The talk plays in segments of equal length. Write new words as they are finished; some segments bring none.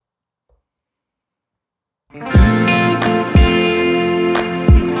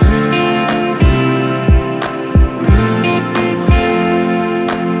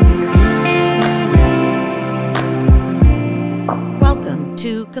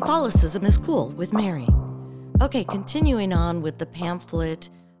Catholicism is Cool with Mary. Okay, continuing on with the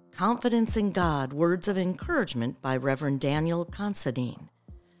pamphlet Confidence in God, Words of Encouragement by Reverend Daniel Considine.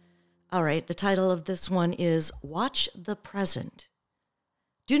 All right, the title of this one is Watch the Present.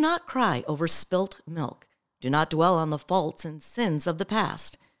 Do not cry over spilt milk. Do not dwell on the faults and sins of the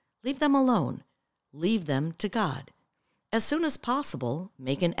past. Leave them alone. Leave them to God. As soon as possible,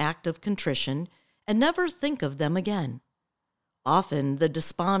 make an act of contrition and never think of them again. Often, the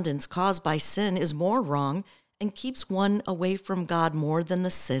despondence caused by sin is more wrong and keeps one away from God more than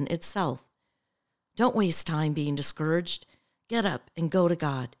the sin itself. Don't waste time being discouraged. Get up and go to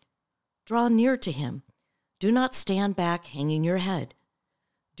God. Draw near to Him. Do not stand back hanging your head.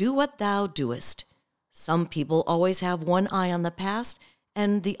 Do what thou doest. Some people always have one eye on the past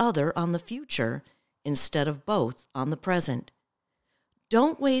and the other on the future, instead of both on the present.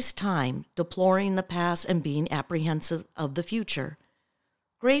 Don't waste time deploring the past and being apprehensive of the future.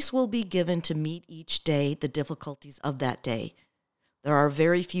 Grace will be given to meet each day the difficulties of that day. There are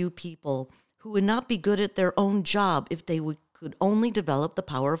very few people who would not be good at their own job if they could only develop the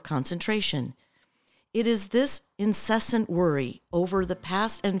power of concentration. It is this incessant worry over the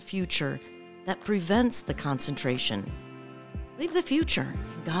past and future that prevents the concentration. Leave the future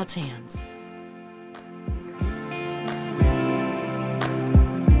in God's hands.